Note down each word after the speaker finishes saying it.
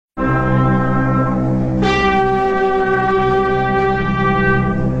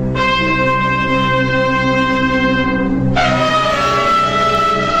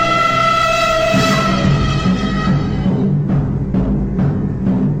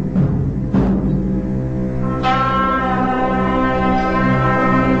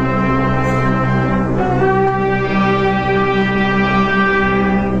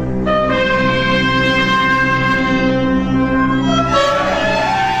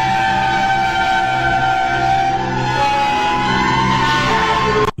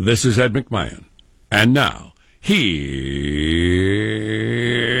This is Ed McMahon. And now, here's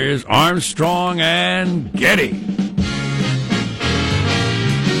Armstrong and Getty.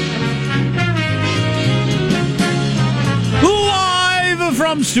 Live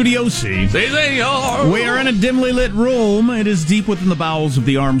from Studio C. We are in a dimly lit room. It is deep within the bowels of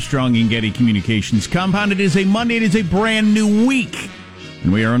the Armstrong and Getty Communications compound. It is a Monday. It is a brand new week.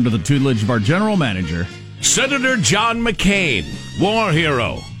 And we are under the tutelage of our general manager, Senator John McCain, war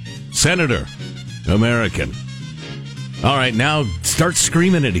hero, Senator, American. All right, now start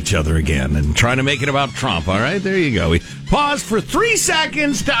screaming at each other again and trying to make it about Trump, all right? There you go. We paused for 3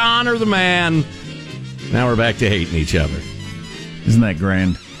 seconds to honor the man. Now we're back to hating each other. Isn't that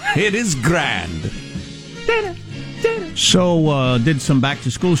grand? It is grand. So, did some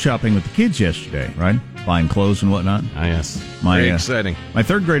back-to-school shopping with the kids yesterday, right? Buying clothes and whatnot. Ah, yes. Very exciting. My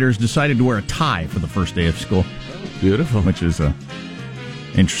third graders decided to wear a tie for the first day of school. Beautiful. Which is a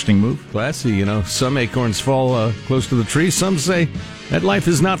interesting move. Classy, you know. Some acorns fall close to the tree. Some say, that life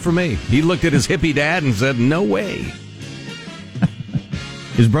is not for me. He looked at his hippie dad and said, no way.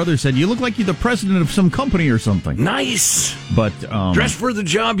 His brother said, you look like you're the president of some company or something. Nice. But dress for the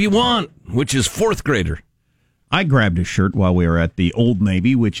job you want, which is fourth grader. I grabbed a shirt while we were at the Old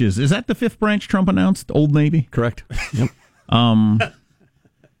Navy, which is that the fifth branch Trump announced? Old Navy? Correct. Yep.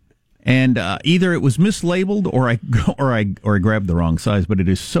 And either it was mislabeled or I grabbed the wrong size, but it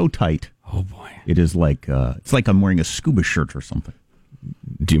is so tight. Oh boy. It is like it's like I'm wearing a scuba shirt or something.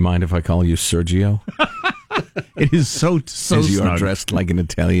 Do you mind if I call you Sergio? It is so As you snug. are dressed like an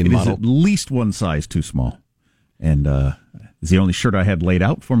Italian It model. is at least one size too small. And it's the only shirt I had laid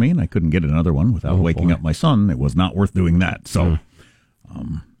out for me, and I couldn't get another one without waking up my son. It was not worth doing that. So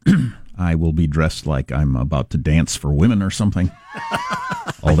I will be dressed like I'm about to dance for women or something.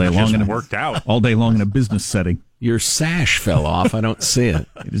 All day long. All day long in a business setting. Your sash fell off. I don't see it.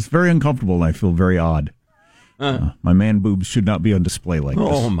 It is very uncomfortable, and I feel very odd. My man boobs should not be on display like this.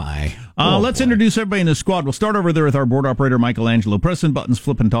 Oh, my. Let's introduce everybody in the squad. We'll start over there with our board operator, Michelangelo. Pressing buttons,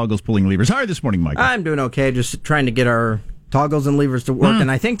 flipping toggles, pulling levers. How are you this morning, Michael? I'm doing okay. Just trying to get our toggles and levers to work,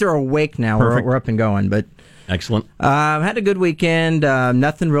 and I think they're awake now. We're up and going. But excellent. Had a good weekend.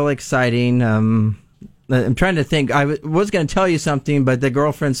 Nothing really exciting. I'm trying to think. I was going to tell you something, but the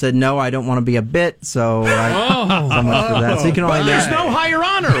girlfriend said, no, I don't want to be a bit, so so much for that. So you can only there's no higher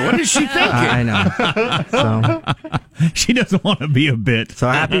honor. What is she thinking? I know. So, she doesn't want to be a bit. so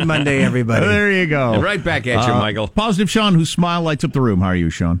happy Monday, everybody. There you go. Right back at you, Michael. Positive Sean, whose smile lights up the room. How are you,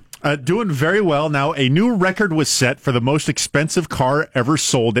 Sean? Doing very well. Now, a new record was set for the most expensive car ever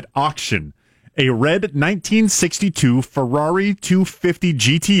sold at auction. A red 1962 Ferrari 250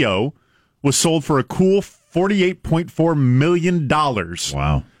 GTO was sold for a cool $48.4 million.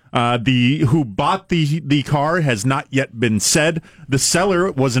 Wow. Who bought the car has not yet been said. The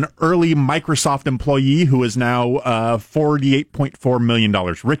seller was an early Microsoft employee who is now $48.4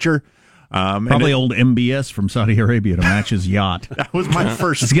 million richer. Probably old MBS from Saudi Arabia to match his yacht. That was my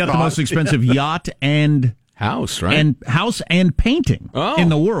first He's got thought. the most expensive yacht and house, right? And house and painting in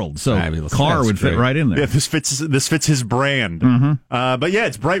the world. So fabulous. Car That's would fit great. right in there. Yeah, this fits his brand. But yeah,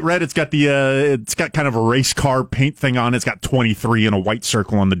 it's bright red. It's got it's got kind of a race car paint thing on it. It's got 23 and a white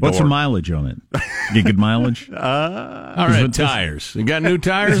circle on the door. What's the mileage on it? Get good mileage? All right, tires. You got new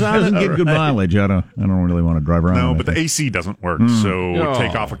tires on Doesn't it? get good mileage. I don't really want to drive around. No, with but the it. AC doesn't work, so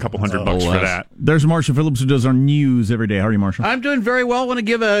take off a couple $100 for less. that. There's Marsha Phillips, who does our news every day. How are you, Marsha? I'm doing very well. I want to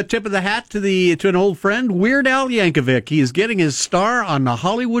give a tip of the hat to an old friend, Weird Al Yankovic. He is getting his star on the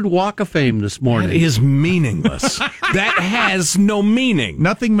Hollywood Walk of Fame this morning. That is meaningless. That has no meaning.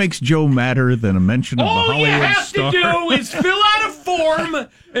 Nothing makes Joe madder than a mention of the Hollywood star. is fill out a form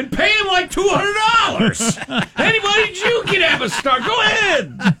and pay him like $200. Anybody, you can have a star. Go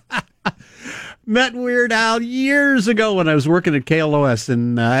ahead. Met Weird Al years ago when I was working at KLOS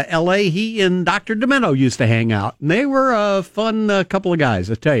in L.A. He and Dr. Demento used to hang out. And they were a fun couple of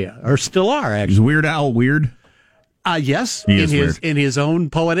guys, I tell you. Or still are, actually. Is Weird Al weird? Yes, He is weird. in his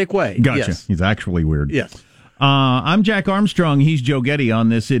own poetic way. Gotcha. Yes. He's actually weird. Yes. I'm Jack Armstrong. He's Joe Getty on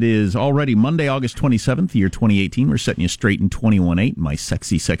this. It is already Monday, August 27th, year 2018. We're setting you straight in 21.8 in my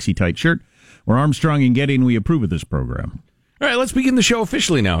sexy, sexy tight shirt. We're Armstrong and Getty, and we approve of this program. All right, let's begin the show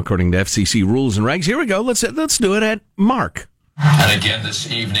officially now, according to FCC rules and regs. Here we go. Let's do it at Mark. And again this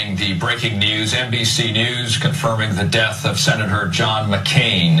evening, the breaking news, NBC News confirming the death of Senator John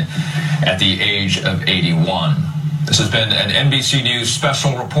McCain at the age of 81. This has been an NBC News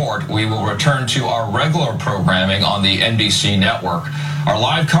special report. We will return to our regular programming on the NBC network. Our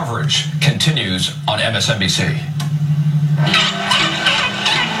live coverage continues on MSNBC.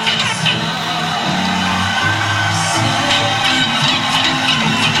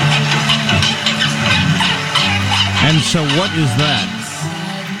 So what is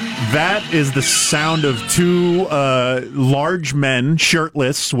that? That is the sound of two large men,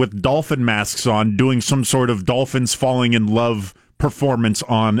 shirtless, with dolphin masks on, doing some sort of dolphins falling in love performance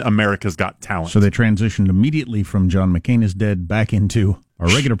on America's Got Talent. So they transitioned immediately from John McCain is Dead back into our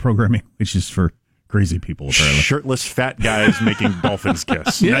regular programming, which is for crazy people, apparently. Shirtless fat guys making dolphins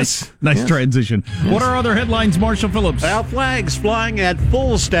kiss. Yes. Nice transition. What are other headlines, Marshall Phillips? Well, flags flying at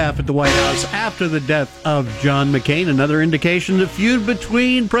full staff at the White House after the death of John McCain. Another indication the feud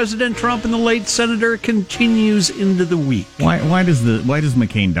between President Trump and the late senator continues into the week. Why does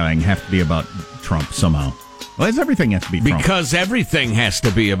McCain dying have to be about Trump somehow? Why does everything have to be Trump? Because everything has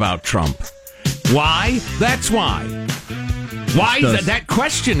to be about Trump. Why? That's why. Why? That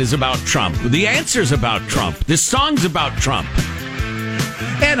question is about Trump. The answer's about Trump. This song's about Trump.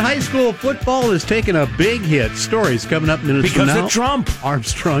 And high school football has taken a big hit. Stories coming up minutes from now. Because of Trump.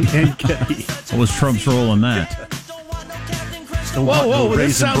 Armstrong and Getty. What was Trump's role in that? Whoa,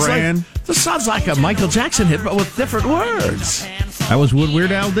 this sounds like a Michael Jackson hit, but with different words. That was what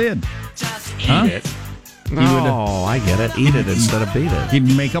Weird Al did. Huh? Eat it. Oh, I get it. Eat it instead of beat it.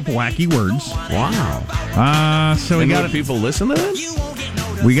 He'd make up wacky words. Wow. So we got people listen to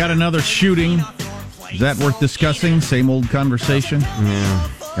that? We got another shooting. Is that worth discussing? Same old conversation? Yeah.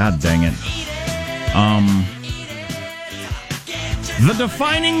 God dang it. The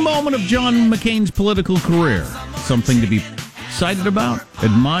defining moment of John McCain's political career. Something to be excited about,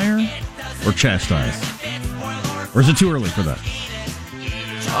 admire, or chastise? Or is it too early for that?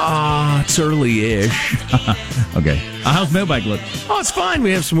 It's early-ish. Okay. How's mailbag look? Oh, it's fine.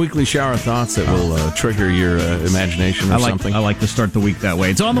 We have some weekly shower thoughts that will trigger your imagination or something. I like to start the week that way.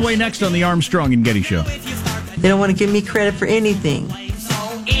 It's on the way next on the Armstrong and Getty Show. They don't want to give me credit for anything.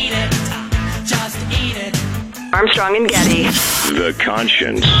 Armstrong and Getty. The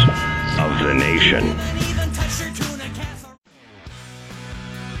conscience of the nation.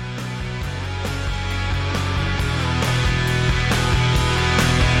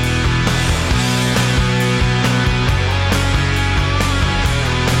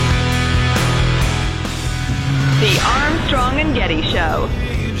 The Armstrong and Getty Show.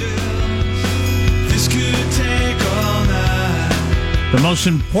 The most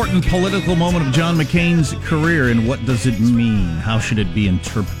important political moment of John McCain's career, and what does it mean? How should it be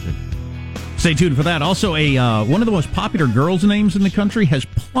interpreted? Stay tuned for that. Also, one of the most popular girls' names in the country has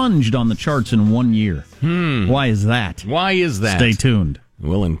plunged on the charts in 1 year. Why is that? Why is that? Stay tuned.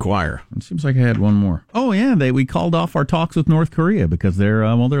 We'll inquire. It seems like I had one more. Oh, yeah, we called off our talks with North Korea because they're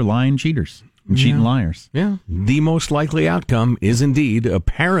lying cheaters. And cheating liars. Yeah. The most likely outcome is indeed,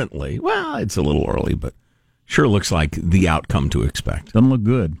 apparently, well, it's a little early, but sure looks like the outcome to expect. Doesn't look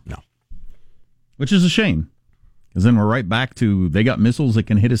good. No. Which is a shame, because then we're right back to they got missiles that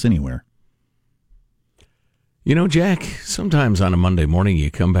can hit us anywhere. You know, Jack, sometimes on a Monday morning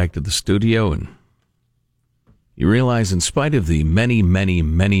you come back to the studio and you realize in spite of the many, many,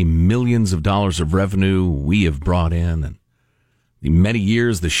 many millions of dollars of revenue we have brought in and the many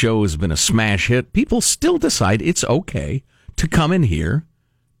years the show has been a smash hit, people still decide it's okay to come in here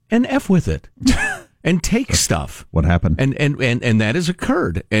and F with it and take stuff. What happened? And that has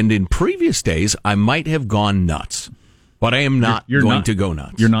occurred. And in previous days, I might have gone nuts. But I am not going to go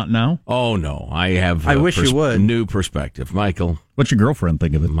nuts. You're not now? Oh, no. I have I wish you would. New perspective. Michael. What's your girlfriend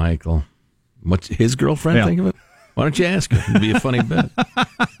think of it? Michael. What's his girlfriend think of it? Why don't you ask her? It'd be a funny bit.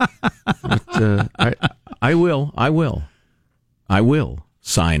 But, I will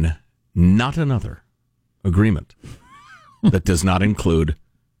sign not another agreement that does not include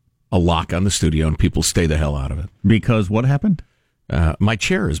a lock on the studio and people stay the hell out of it. Because what happened? My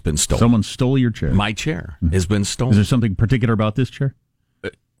chair has been stolen. Someone stole your chair. My chair has been stolen. Is there something particular about this chair?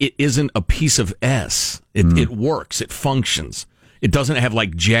 It isn't a piece of S. It works. It functions. It doesn't have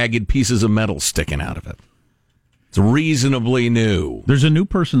like jagged pieces of metal sticking out of it. It's reasonably new. There's a new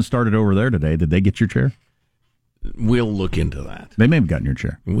person started over there today. Did they get your chair? We'll look into that. They may have gotten your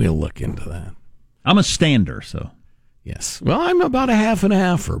chair. We'll look into that. I'm a stander, so. Yes. Well, I'm about a half and a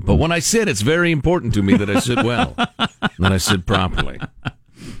halfer. But when I sit, it's very important to me that I sit well. That I sit properly.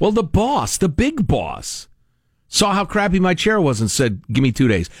 Well, the boss, the big boss, saw how crappy my chair was and said, give me 2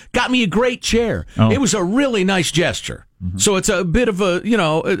 days. Got me a great chair. Oh. It was a really nice gesture. Mm-hmm. So it's a bit of a,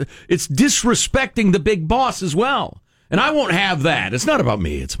 it's disrespecting the big boss as well. And I won't have that. It's not about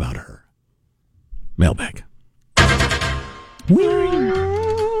me. It's about her. Mailbag.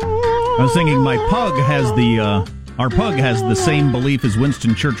 I was thinking our pug has the same belief as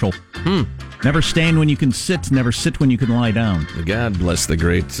Winston Churchill. Never stand when you can sit, never sit when you can lie down. God bless the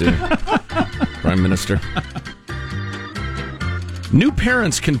great Prime Minister. New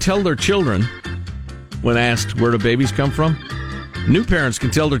parents can tell their children When asked where do babies come from, new parents can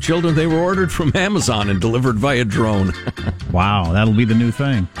tell their children they were ordered from Amazon and delivered via drone. Wow, that'll be the new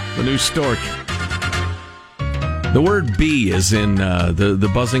thing. The new stork. The word bee is in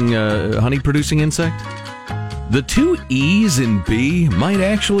the buzzing honey-producing insect. The two E's in bee might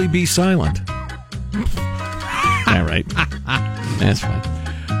actually be silent. All right. That's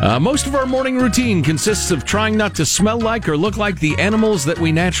fine. Most of our morning routine consists of trying not to smell like or look like the animals that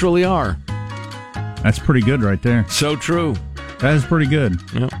we naturally are. That's pretty good right there. So true. That is pretty good.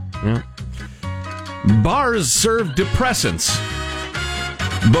 Yeah. Bars serve depressants,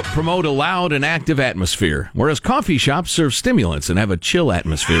 but promote a loud and active atmosphere, whereas coffee shops serve stimulants and have a chill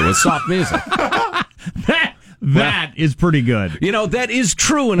atmosphere with soft music. That is pretty good. You know, that is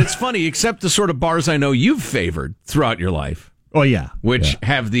true, and it's funny, except the sort of bars I know you've favored throughout your life. Oh, yeah. Which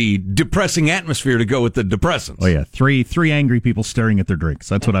have the depressing atmosphere to go with the depressants. Oh, yeah. Three angry people staring at their drinks.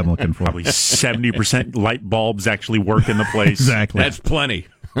 That's what I'm looking for. Probably 70% light bulbs actually work in the place. Exactly. That's plenty.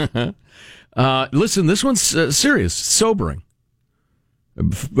 Listen, this one's serious, sobering.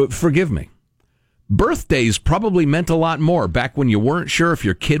 Forgive me. Birthdays probably meant a lot more back when you weren't sure if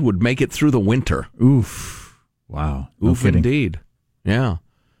your kid would make it through the winter. Oof. Wow. No Oof, kidding. indeed. Yeah.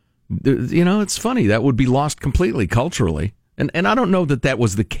 You know, it's funny. That would be lost completely culturally. And I don't know that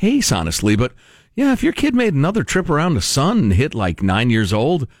was the case, honestly, but yeah, if your kid made another trip around the sun and hit like 9 years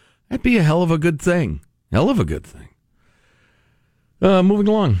old, that'd be a hell of a good thing. Hell of a good thing. Moving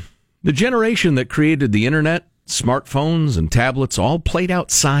along. The generation that created the internet, smartphones, and tablets all played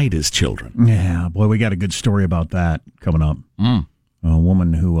outside as children. Yeah, boy, we got a good story about that coming up. A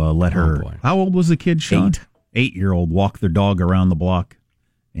woman who let her, how old was the kid, Sean? 8-year-old walk their dog around the block,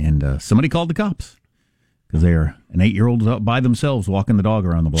 and somebody called the cops. Because they're an 8-year-old out by themselves walking the dog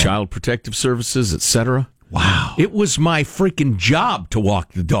around the block. Child Protective Services, etc. Wow. It was my freaking job to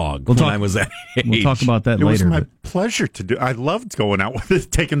walk the dog when I was that age. We'll talk about that later. It was my pleasure to do. I loved going out with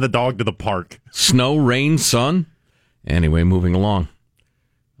it, taking the dog to the park. Snow, rain, sun. Anyway, moving along.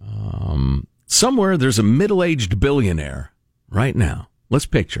 Somewhere there's a middle-aged billionaire right now. Let's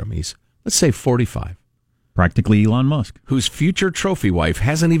picture him. He's, let's say, 45. Practically Elon Musk. Whose future trophy wife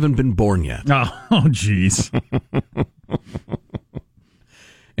hasn't even been born yet. Oh, jeez.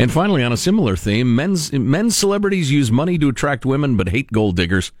 And finally, on a similar theme, men's celebrities use money to attract women but hate gold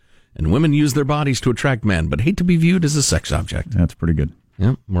diggers, and women use their bodies to attract men but hate to be viewed as a sex object. That's pretty good.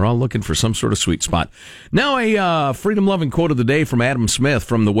 Yeah, we're all looking for some sort of sweet spot. Now, a freedom-loving quote of the day from Adam Smith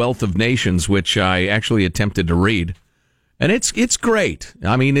from The Wealth of Nations, which I actually attempted to read. And it's great.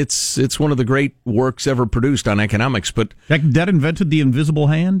 I mean, it's one of the great works ever produced on economics. But that invented the invisible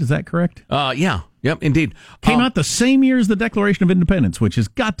hand. Is that correct? Yeah. Yep. Indeed. Came out the same year as the Declaration of Independence, which has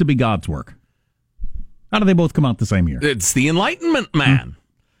got to be God's work. How do they both come out the same year? It's the Enlightenment, man.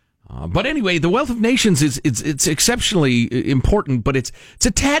 But anyway, The Wealth of Nations it's exceptionally important, but it's a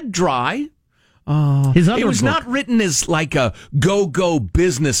tad dry. It was not written as like a go-go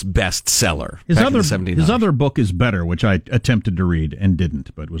business bestseller. His other book is better, which I attempted to read and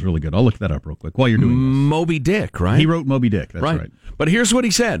didn't, but it was really good. I'll look that up real quick while you're doing this. Moby Dick, right? He wrote Moby Dick, that's right. But here's what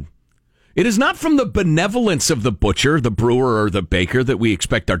he said. It is not from the benevolence of the butcher, the brewer, or the baker that we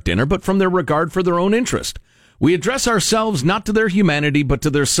expect our dinner, but from their regard for their own interest. We address ourselves not to their humanity, but to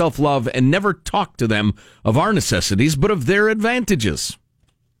their self-love, and never talk to them of our necessities, but of their advantages.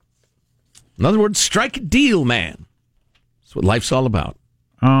 In other words, strike a deal, man. That's what life's all about.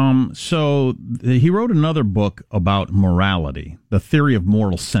 He wrote another book about morality, the theory of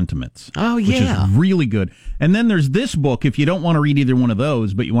moral sentiments. Oh, yeah. Which is really good. And then there's this book, if you don't want to read either one of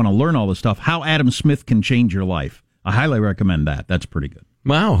those, but you want to learn all this stuff, How Adam Smith Can Change Your Life. I highly recommend that. That's pretty good.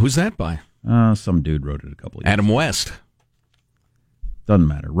 Wow, who's that by? Some dude wrote it a couple of years Adam West. Doesn't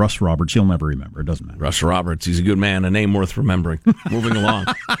matter. Russ Roberts, you'll never remember. It doesn't matter. Russ Roberts, he's a good man, a name worth remembering. Moving along.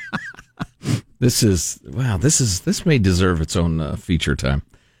 This may deserve its own feature time.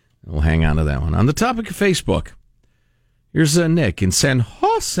 We'll hang on to that one. On the topic of Facebook, here's Nick in San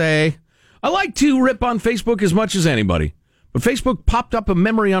Jose. I like to rip on Facebook as much as anybody, but Facebook popped up a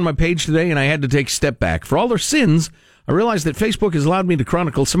memory on my page today, and I had to take a step back. For all their sins, I realized that Facebook has allowed me to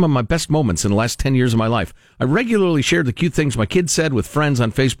chronicle some of my best moments in the last 10 years of my life. I regularly shared the cute things my kids said with friends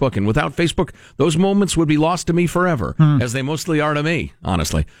on Facebook, and without Facebook, those moments would be lost to me forever, as they mostly are to me,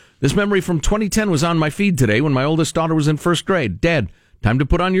 honestly. This memory from 2010 was on my feed today when my oldest daughter was in first grade. Dad, time to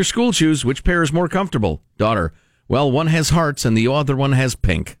put on your school shoes. Which pair is more comfortable? Daughter, well, one has hearts and the other one has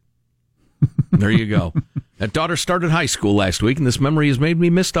pink. There you go. That daughter started high school last week, and this memory has made me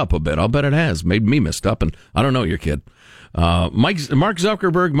messed up a bit. I'll bet it has. Made me messed up, and I don't know your kid. Mark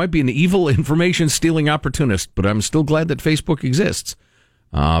Zuckerberg might be an evil information-stealing opportunist, but I'm still glad that Facebook exists.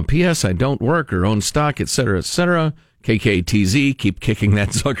 P.S. I don't work or own stock, etc., etc. KKTZ, keep kicking that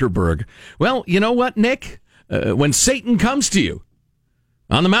Zuckerberg. Well, you know what, Nick? When Satan comes to you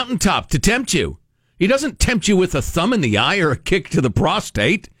on the mountaintop to tempt you, he doesn't tempt you with a thumb in the eye or a kick to the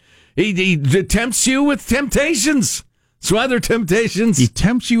prostate. He tempts you with temptations. So other temptations. He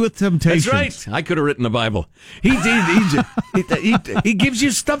tempts you with temptations. That's right. I could have written the Bible. He gives you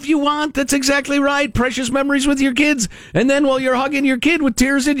stuff you want. That's exactly right. Precious memories with your kids. And then while you're hugging your kid with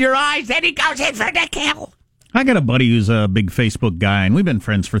tears in your eyes, then he goes in for the kill. I got a buddy who's a big Facebook guy, and we've been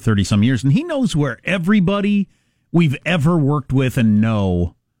friends for 30-some years, and he knows where everybody we've ever worked with and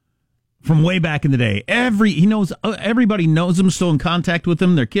know from way back in the day. He knows everybody knows them, still in contact with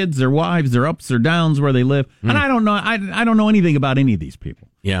them, their kids, their wives, their ups, their downs, where they live. And I don't know. I don't know anything about any of these people.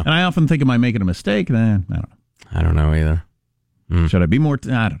 Yeah. And I often think, am I making a mistake? I don't know. I don't know either. Should I be more?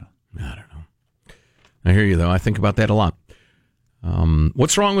 I don't know. I don't know. I hear you, though. I think about that a lot.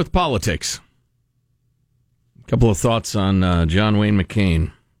 What's wrong with politics? A couple of thoughts on John Wayne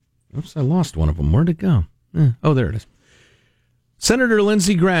McCain. Oops, I lost one of them. Where'd it go? Oh, there it is. Senator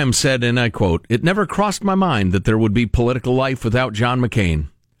Lindsey Graham said, and I quote, "It never crossed my mind that there would be political life without John McCain.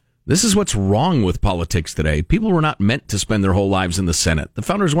 This is what's wrong with politics today. People were not meant to spend their whole lives in the Senate. The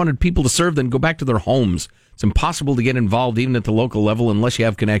founders wanted people to serve, then go back to their homes. It's impossible to get involved even at the local level unless you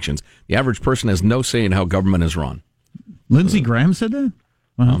have connections. The average person has no say in how government is run." Lindsey Graham said that?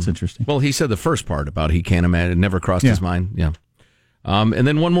 Well, that's interesting. Well, he said the first part about he can't imagine. It never crossed his mind. Yeah. And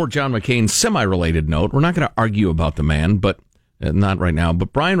then one more John McCain semi-related note. We're not going to argue about the man, but not right now.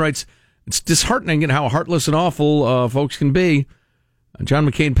 But Brian writes, "It's disheartening at how heartless and awful folks can be. John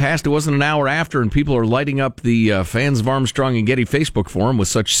McCain passed. It wasn't an hour after, and people are lighting up the fans of Armstrong and Getty Facebook forum with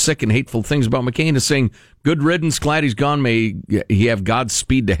such sick and hateful things about McCain as saying, 'Good riddance, glad he's gone, may he have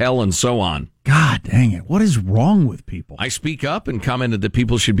Godspeed to hell,' and so on." God dang it. What is wrong with people? I speak up and commented that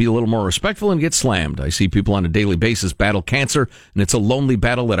people should be a little more respectful and get slammed. I see people on a daily basis battle cancer, and it's a lonely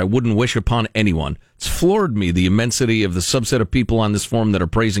battle that I wouldn't wish upon anyone. It's floored me, the immensity of the subset of people on this forum that are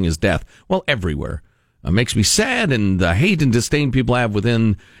praising his death. Well, everywhere. Makes me sad, and the hate and disdain people have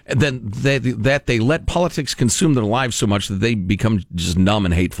within, that they let politics consume their lives so much that they become just numb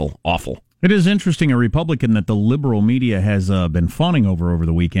and hateful. Awful. It is interesting, a Republican that the liberal media has been fawning over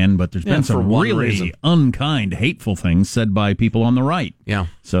the weekekend, but there's been some really unkind, hateful things said by people on the right. Yeah.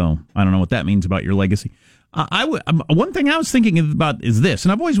 So I don't know what that means about your legacy. One thing I was thinking about is this,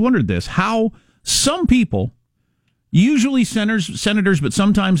 and I've always wondered this, how some people, usually senators, but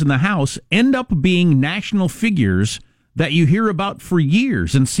sometimes in the House, end up being national figures that you hear about for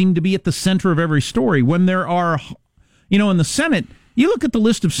years and seem to be at the center of every story when there are, in the Senate. You look at the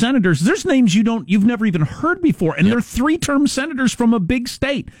list of senators, there's names you've never even heard before, and they're 3-term senators from a big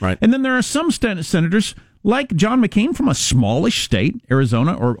state. Right. And then there are some senators, like John McCain from a smallish state,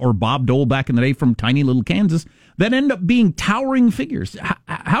 Arizona, or Bob Dole back in the day from tiny little Kansas, that end up being towering figures.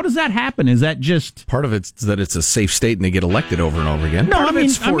 How does that happen? Is that just... Part of it's that it's a safe state and they get elected over and over again. No, Part of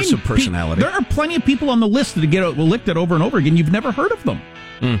it's force of personality. There are plenty of people on the list that get elected over and over again. You've never heard of them.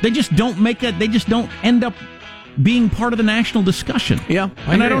 They just don't make it. They just don't end up being part of the national discussion. Yeah,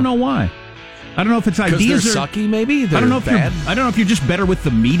 I don't know why. I don't know if it's ideas they're sucky. Maybe I don't know if bad. I don't know if you're just better with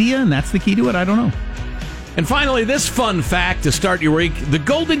the media, and that's the key to it. I don't know. And finally, this fun fact to start your week: the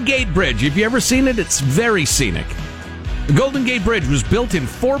Golden Gate Bridge. Have you ever seen it? It's very scenic. The Golden Gate Bridge was built in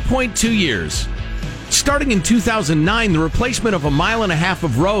 4.2 years. Starting in 2009, the replacement of 1.5 miles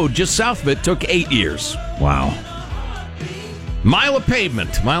of road just south of it took 8 years. Wow. Mile of pavement,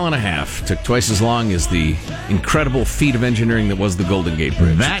 1.5 miles. Took twice as long as the incredible feat of engineering that was the Golden Gate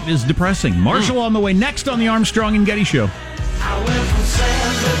Bridge. That is depressing. Marshall on the way next on the Armstrong and Getty Show.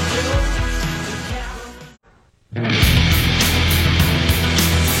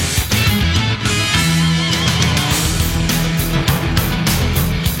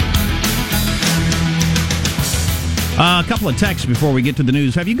 A couple of texts before we get to the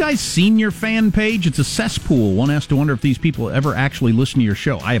news. Have you guys seen your fan page? It's a cesspool. One has to wonder if these people ever actually listen to your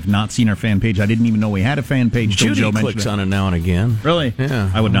show. I have not seen our fan page. I didn't even know we had a fan page. Judy clicks on it now and again. Really? Yeah.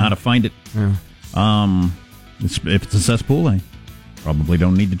 I would know how to find it. Yeah. If it's a cesspool, I probably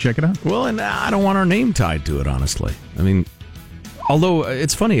don't need to check it out. Well, and I don't want our name tied to it, honestly. I mean, although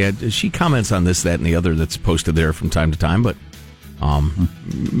it's funny, she comments on this, that, and the other that's posted there from time to time, but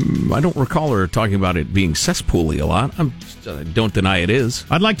I don't recall her talking about it being cesspooly a lot. I don't deny it is.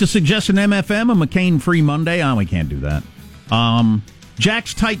 I'd like to suggest an MFM, a McCain-free Monday. We can't do that.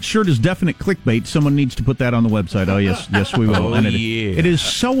 Jack's tight shirt is definite clickbait. Someone needs to put that on the website. Oh, yes, we will. And it is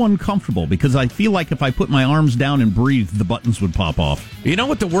so uncomfortable because I feel like if I put my arms down and breathe, the buttons would pop off. You know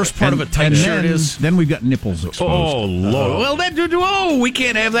what the worst part of a tight shirt is? Then we've got nipples exposed. Oh, Lord. Well, we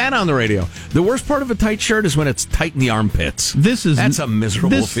can't have that on the radio. The worst part of a tight shirt is when it's tight in the armpits. That's a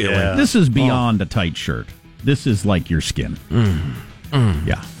miserable feeling. Yeah. This is beyond a tight shirt. This is like your skin.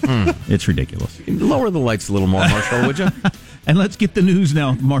 Yeah. It's ridiculous. Lower the lights a little more, Marshall, would you? And let's get the news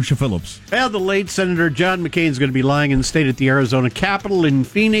now, Marsha Phillips. Well, the late Senator John McCain is going to be lying in state at the Arizona Capitol in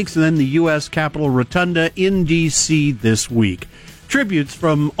Phoenix and then the U.S. Capitol Rotunda in D.C. this week. Tributes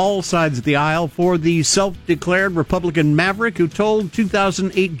from all sides of the aisle for the self-declared Republican maverick who told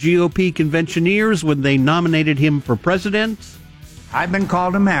 2008 GOP conventioneers when they nominated him for president, I've been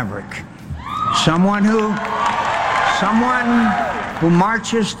called a maverick. Someone who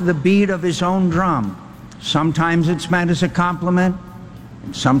marches to the beat of his own drum. Sometimes it's meant as a compliment,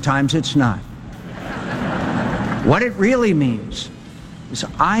 and sometimes it's not. What it really means is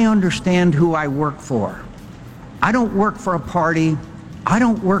I understand who I work for. I don't work for a party. I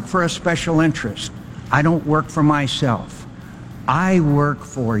don't work for a special interest. I don't work for myself. I work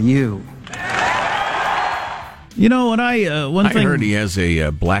for you. You know what I heard he has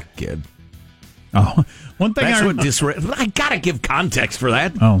a black kid. Oh, one thing that's what disrailed. I gotta give context for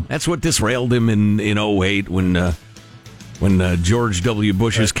that. Oh, that's what disrailed him in 2008 when George W.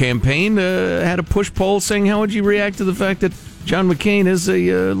 Bush's campaign had a push poll saying, "How would you react to the fact that John McCain is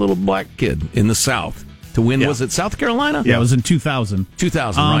a little black kid in the South to win?" Was it South Carolina? Yeah, it was in 2000.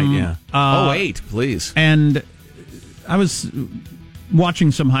 2000, right? Yeah. 08, please. And I was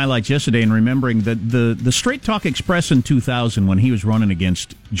watching some highlights yesterday and remembering that the Straight Talk Express in 2000, when he was running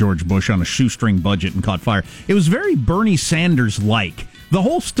against George Bush on a shoestring budget and caught fire, it was very Bernie Sanders-like. The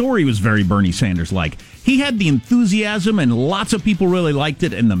whole story was very Bernie Sanders-like. He had the enthusiasm, and lots of people really liked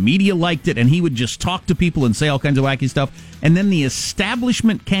it, and the media liked it, and he would just talk to people and say all kinds of wacky stuff. And then the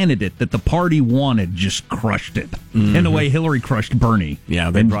establishment candidate that the party wanted just crushed it, in the way Hillary crushed Bernie.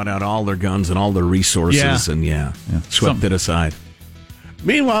 Yeah, they brought out all their guns and all their resources, and swept it aside.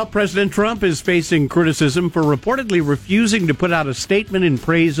 Meanwhile, President Trump is facing criticism for reportedly refusing to put out a statement in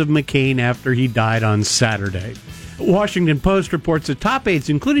praise of McCain after he died on Saturday. Washington Post reports that top aides,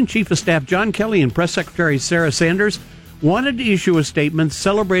 including Chief of Staff John Kelly and Press Secretary Sarah Sanders, wanted to issue a statement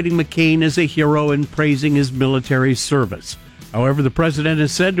celebrating McCain as a hero and praising his military service. However, the president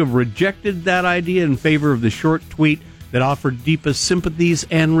is said to have rejected that idea in favor of the short tweet that offered deepest sympathies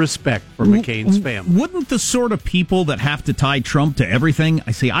and respect for McCain's family. Wouldn't the sort of people that have to tie Trump to everything,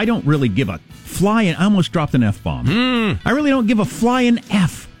 I don't really give a flying, I almost dropped an F-bomb. I really don't give a flying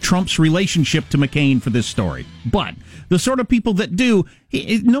F Trump's relationship to McCain for this story. But the sort of people that do,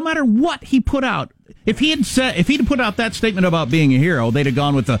 no matter what he put out, if he'd put out that statement about being a hero, they'd have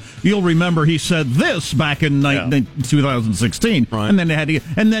gone with you'll remember he said this back in 2016, right.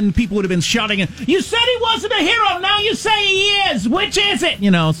 and then people would have been shouting, "You said he wasn't a hero, now you say he is. Which is it?"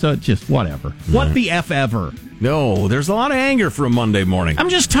 So it's just whatever. What the F ever. No, there's a lot of anger for a Monday morning. I'm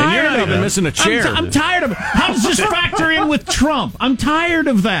just tired of it. You're not even missing a chair. I'm tired of it. How does this factor in with Trump? I'm tired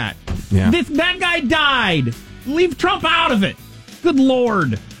of that. Yeah. That guy died. Leave Trump out of it. Good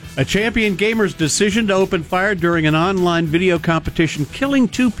Lord. A champion gamer's decision to open fire during an online video competition, killing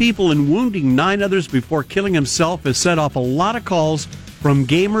 2 people and wounding 9 others before killing himself, has set off a lot of calls from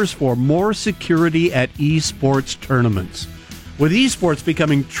gamers for more security at esports tournaments. With esports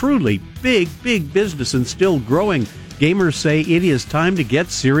becoming truly big business and still growing, gamers say it is time to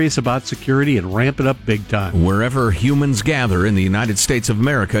get serious about security and ramp it up big time. Wherever humans gather in the United States of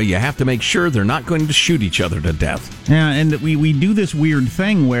America, you have to make sure they're not going to shoot each other to death. Yeah, and we do this weird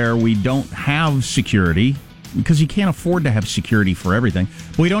thing where we don't have security, because you can't afford to have security for everything.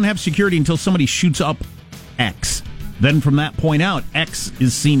 We don't have security until somebody shoots up X. Then from that point out, X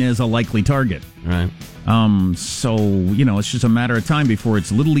is seen as a likely target. Right. So, it's just a matter of time before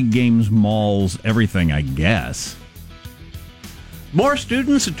it's Little League games, malls, everything, I guess. More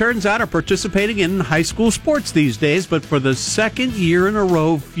students, it turns out, are participating in high school sports these days, but for the second year in a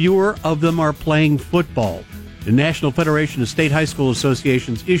row, fewer of them are playing football. The National Federation of State High School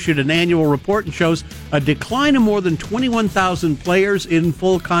Associations issued an annual report and shows a decline of more than 21,000 players in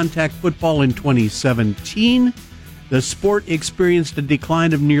full contact football in 2017. The sport experienced a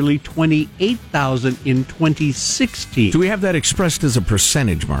decline of nearly 28,000 in 2016. Do we have that expressed as a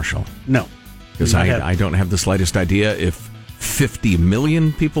percentage, Marshall? No. Because I don't have the slightest idea if 50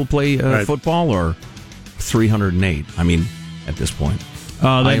 million people play football or 308. At this point.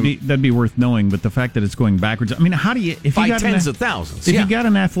 That'd be worth knowing, but the fact that it's going backwards. I mean, how do you if by you got tens of thousands? If you got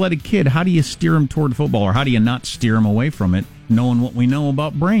an athletic kid, how do you steer him toward football, or how do you not steer him away from it, knowing what we know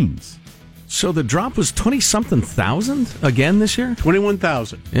about brains? So the drop was 20-something thousand again this year?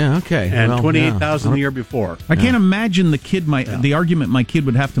 21,000. Yeah, okay. And 28,000 the year before. I can't imagine the argument my kid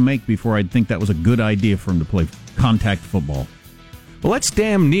would have to make before I'd think that was a good idea for him to play contact football. Well, that's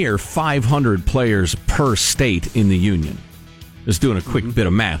damn near 500 players per state in the union. Just doing a quick bit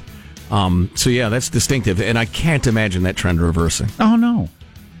of math. So, yeah, that's distinctive, and I can't imagine that trend reversing. Oh, no.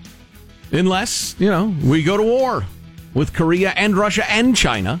 Unless, we go to war with Korea and Russia and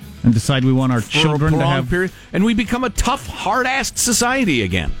China. And decide we want our children to have... period, and we become a tough, hard-assed society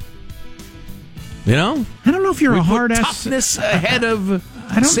again. I don't know if you're a hard-ass... toughness ahead of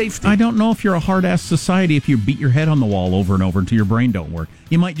safety. I don't know if you're a hard-ass society if you beat your head on the wall over and over until your brain don't work.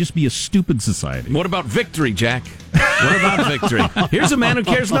 You might just be a stupid society. What about victory, Jack? What about victory? Here's a man who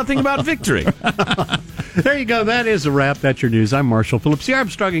cares nothing about victory. There you go. That is a wrap. That's your news. I'm Marshall Phillips, the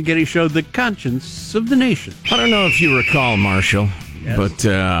Armstrong and Getty Show, the conscience of the nation. I don't know if you recall, Marshall, but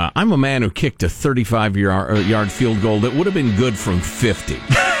I'm a man who kicked a 35-yard field goal that would have been good from 50.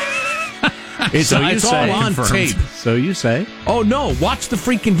 It's all on tape. So you say. Oh, no. Watch the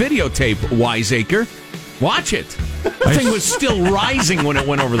freaking videotape, wiseacre. Watch it. The thing was still rising when it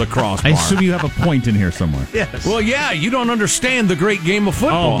went over the crossbar. I assume you have a point in here somewhere. Yes. Well, yeah, you don't understand the great game of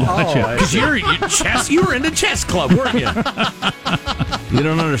football. Because you were into chess club, weren't you? You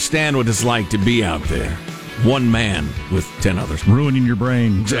don't understand what it's like to be out there. One man with 10 others. Ruining your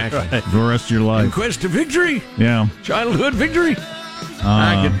brain. Exactly. For the rest of your life. In quest of victory. Yeah. Childhood victory.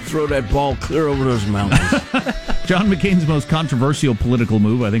 I can throw that ball clear over those mountains. John McCain's most controversial political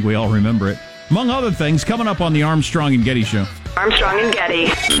move. I think we all remember it. Among other things, coming up on the Armstrong and Getty Show. Armstrong and Getty.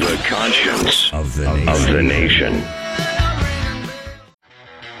 The conscience of the nation.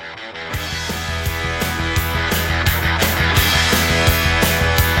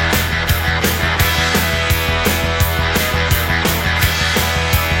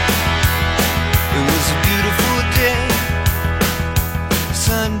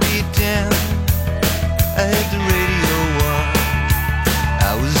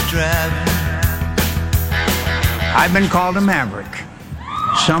 I've been called a maverick.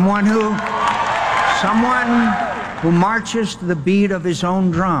 Someone who marches to the beat of his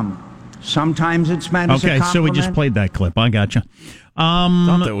own drum. Sometimes it's meant as a compliment. Okay, so we just played that clip. I gotcha.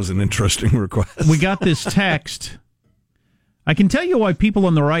 Thought that was an interesting request. We got this text. I can tell you why people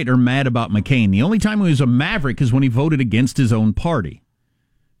on the right are mad about McCain. The only time he was a maverick is when he voted against his own party.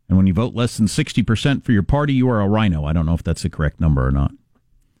 And when you vote less than 60% for your party, you are a rhino. I don't know if that's the correct number or not.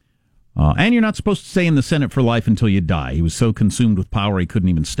 And you're not supposed to stay in the Senate for life until you die. He was so consumed with power he couldn't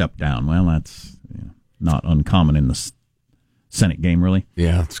even step down. Well, that's not uncommon in the Senate game, really.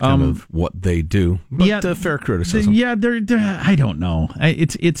 Yeah, it's kind of what they do. But fair criticism. I don't know.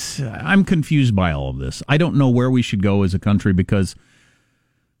 I'm confused by all of this. I don't know where we should go as a country because...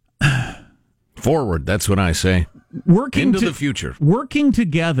 Forward, that's what I say. Into the future. Working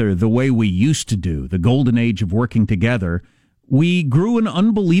together the way we used to do, the golden age of working together... We grew an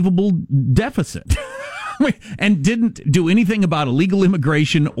unbelievable deficit and didn't do anything about illegal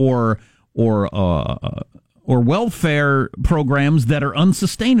immigration or welfare programs that are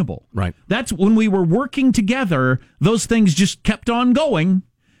unsustainable. Right. That's when we were working together, those things just kept on going.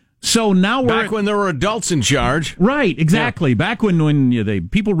 So now we're... Back when there were adults in charge. Right, exactly. Yeah. Back when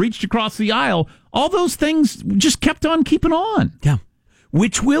people reached across the aisle, all those things just kept on keeping on. Yeah.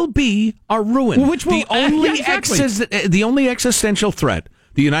 Which will be our ruin. The only existential threat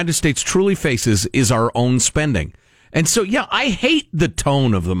the United States truly faces is our own spending. And so, I hate the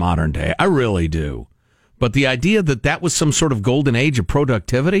tone of the modern day. I really do. But the idea that was some sort of golden age of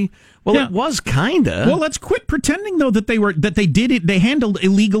productivity, it was kinda. Well, let's quit pretending though that they did it. They handled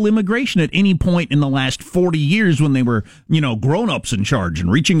illegal immigration at any point in the last 40 years when they were, grown-ups in charge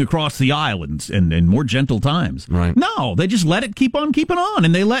and reaching across the aisle and more gentle times. Right. No, they just let it keep on keeping on,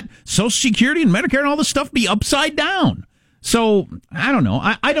 and they let Social Security and Medicare and all this stuff be upside down. So, I don't know.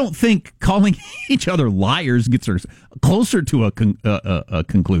 I don't think calling each other liars gets us closer to a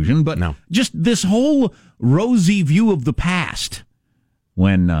conclusion, but just this whole rosy view of the past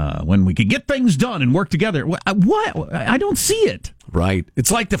when we could get things done and work together. What? I don't see it. Right.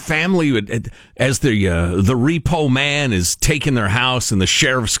 It's like the family, as the repo man is taking their house and the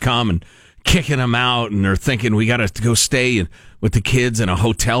sheriffs come and kicking them out, and they're thinking, we got to go stay with the kids in a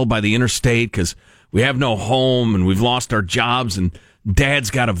hotel by the interstate because we have no home and we've lost our jobs and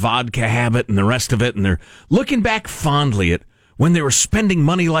dad's got a vodka habit and the rest of it. And they're looking back fondly at when they were spending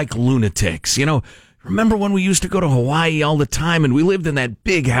money like lunatics, Remember when we used to go to Hawaii all the time and we lived in that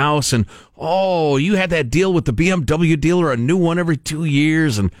big house and, you had that deal with the BMW dealer, a new one every 2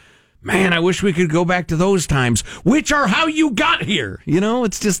 years. And man, I wish we could go back to those times, which are how you got here.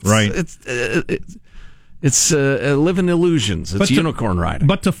 It's just, right. It's living illusions. It's unicorn riding.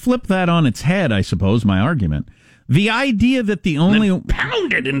 But to flip that on its head, I suppose, my argument, the idea that the only... And then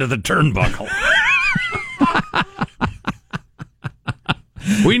pound it into the turnbuckle.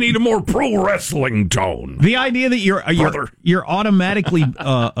 We need a more pro wrestling tone. The idea that you're automatically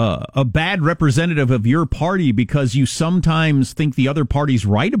a bad representative of your party because you sometimes think the other party's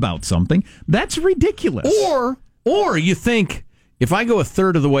right about something, that's ridiculous. Or you think, if I go a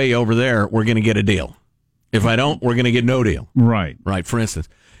third of the way over there, we're going to get a deal. If I don't, we're going to get no deal. Right. Right, for instance.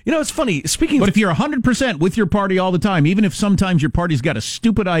 It's funny, But if you're 100% with your party all the time, even if sometimes your party's got a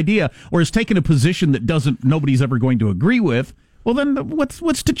stupid idea or has taken a position that nobody's ever going to agree with, well, then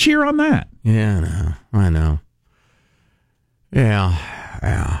what's to cheer on that? Yeah, I know. Yeah.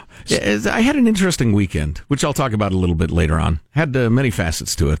 I had an interesting weekend, which I'll talk about a little bit later on. Had many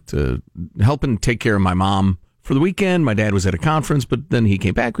facets to it. Helping take care of my mom for the weekend. My dad was at a conference, but then he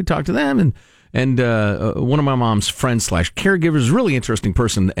came back. We talked to them, and one of my mom's friends / caregivers, really interesting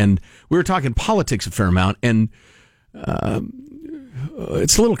person, and we were talking politics a fair amount, and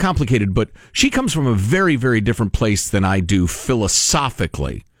it's a little complicated, but she comes from a very, very different place than I do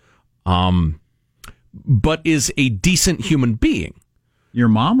philosophically, but is a decent human being. Your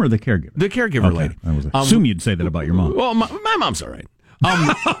mom or the caregiver? The caregiver lady. I assume you'd say that about your mom. Well, my mom's all right.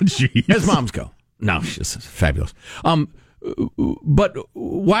 Jeez. As moms go. No, she's fabulous. But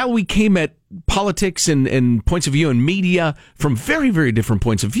while we came at politics and points of view and media from very, very different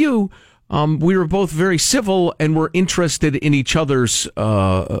points of view, we were both very civil and were interested in each other's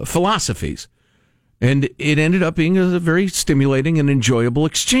philosophies. And it ended up being a very stimulating and enjoyable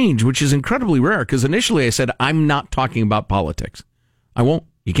exchange, which is incredibly rare, because initially I said, I'm not talking about politics. I won't.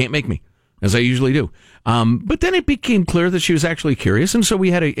 You can't make me, as I usually do. But then it became clear that she was actually curious, and so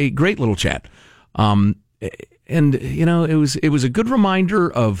we had a great little chat. And, it was a good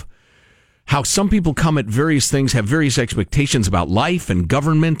reminder of how some people come at various things, have various expectations about life and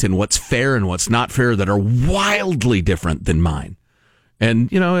government and what's fair and what's not fair that are wildly different than mine.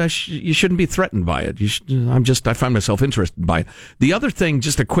 And, you shouldn't be threatened by it. I find myself interested by it. The other thing,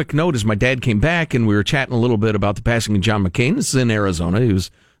 just a quick note, is my dad came back and we were chatting a little bit about the passing of John McCain. This is in Arizona. He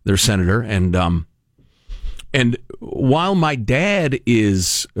was their senator. And while my dad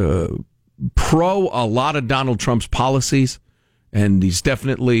is pro a lot of Donald Trump's policies, and he's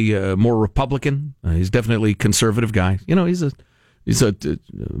definitely more Republican, he's definitely a conservative guy. He's a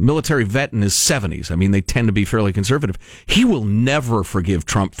military vet in his 70s. I mean, they tend to be fairly conservative. He will never forgive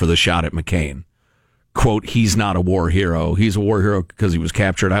Trump for the shot at McCain. Quote, he's not a war hero. He's a war hero because he was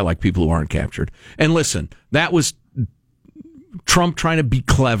captured. I like people who aren't captured. And listen, that was Trump trying to be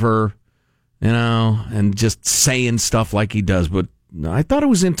clever, and just saying stuff like he does. But I thought it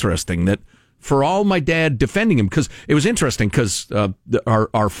was interesting that for all my dad defending him, because it was interesting because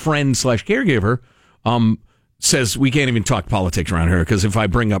our friend / caregiver says we can't even talk politics around here because if I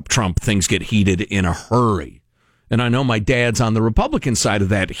bring up Trump, things get heated in a hurry. And I know my dad's on the Republican side of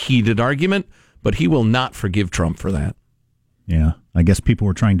that heated argument, but he will not forgive Trump for that. Yeah, I guess people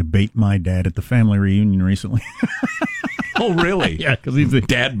were trying to bait my dad at the family reunion recently. Oh, really? Yeah, because he's the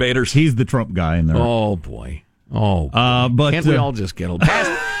dad baiters. He's the Trump guy in there. Oh, boy. But can't we all just get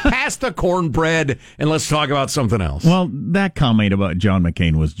past the cornbread and let's talk about something else? Well, that comment about John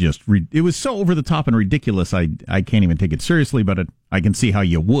McCain was just it was so over the top and ridiculous. I can't even take it seriously, but I can see how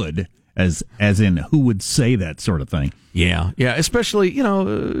you would, as in who would say that sort of thing. Yeah, especially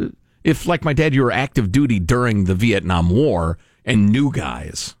if like my dad, you were active duty during the Vietnam War and knew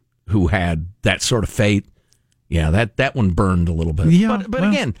guys who had that sort of fate. Yeah, that one burned a little bit. Yeah, but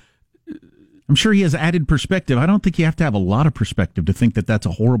again, I'm sure he has added perspective. I don't think you have to have a lot of perspective to think that that's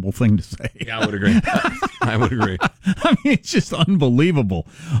a horrible thing to say. Yeah, I would agree. I mean, it's just unbelievable.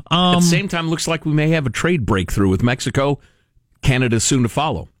 At the same time, looks like we may have a trade breakthrough with Mexico. Canada soon to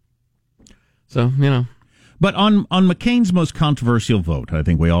follow. So, But on McCain's most controversial vote, I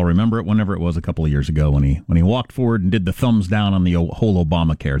think we all remember it whenever it was a couple of years ago when he walked forward and did the thumbs down on the whole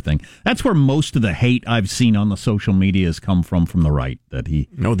Obamacare thing. That's where most of the hate I've seen on the social media has come from the right. That he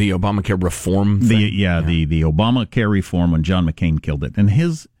the Obamacare reform thing? The Obamacare reform when John McCain killed it. And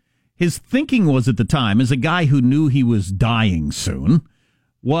his thinking was at the time, as a guy who knew he was dying soon,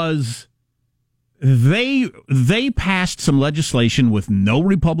 was they passed some legislation with no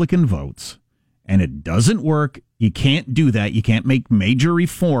Republican votes. and it doesn't work. You can't do that. You can't make major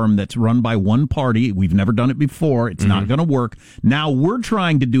reform that's run by one party. We've never done it before. It's not going to work. Now we're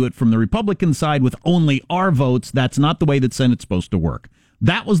trying to do it from the Republican side with only our votes. That's not the way that Senate's supposed to work.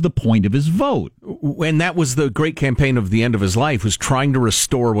 That was the point of his vote. And that was the great campaign of the end of his life, was trying to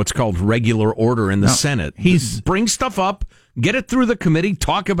restore what's called regular order in the Senate. Bring stuff up, get it through the committee,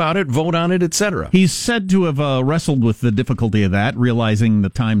 talk about it, vote on it, etc. He's said to have wrestled with the difficulty of that, realizing the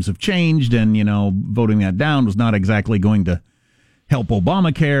times have changed, and, voting that down was not exactly going to help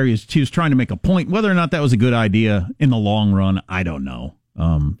Obamacare. He was trying to make a point. Whether or not that was a good idea in the long run, I don't know.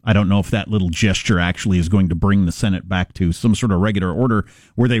 I don't know if that little gesture actually is going to bring the Senate back to some sort of regular order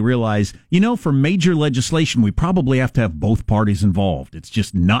where they realize, for major legislation, we probably have to have both parties involved. It's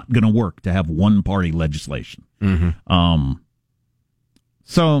just not going to work to have one-party legislation.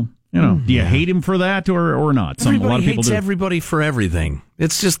 So, do you hate him for that or not? A lot of people hates everybody for everything.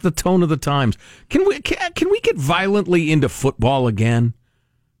 It's just the tone of the times. Can we get violently into football again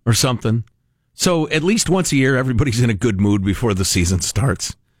or something? So at least once a year, everybody's in a good mood before the season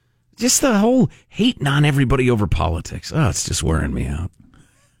starts. Just the whole hating on everybody over politics. Oh, it's just wearing me out.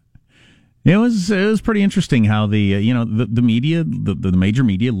 It was pretty interesting how the media, the major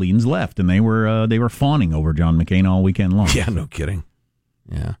media leans left, and they were fawning over John McCain all weekend long. Yeah, no kidding.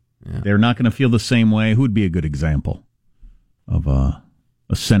 Yeah. They're not going to feel the same way. Who would be a good example of a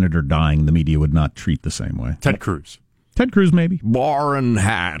senator dying the media would not treat the same way? Ted Cruz. Ted Cruz, maybe. Warren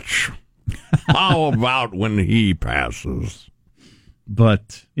Hatch. How about when he passes?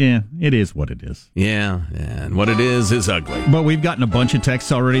 But, yeah, it is what it is. Yeah, and what it is ugly. But we've gotten a bunch of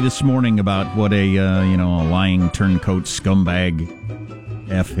texts already this morning about what a lying turncoat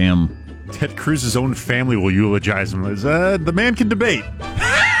scumbag F him. Ted Cruz's own family will eulogize him as, the man can debate.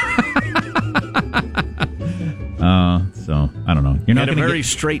 So, I don't know. You're not had a very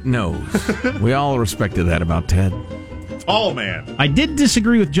straight nose. We all respected that about Ted. Tall man. I did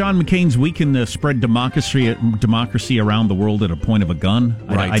disagree with John McCain's "we can spread democracy around the world at a point of a gun."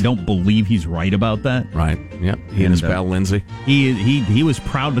 Right. I don't believe he's right about that. Right. Yep. He and his pal Lindsay. He was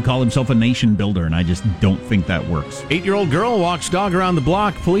proud to call himself a nation builder, and I just don't think that works. 8-year-old girl walks dog around the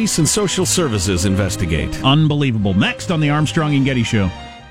block. Police and social services investigate. Unbelievable. Next on the Armstrong and Getty Show.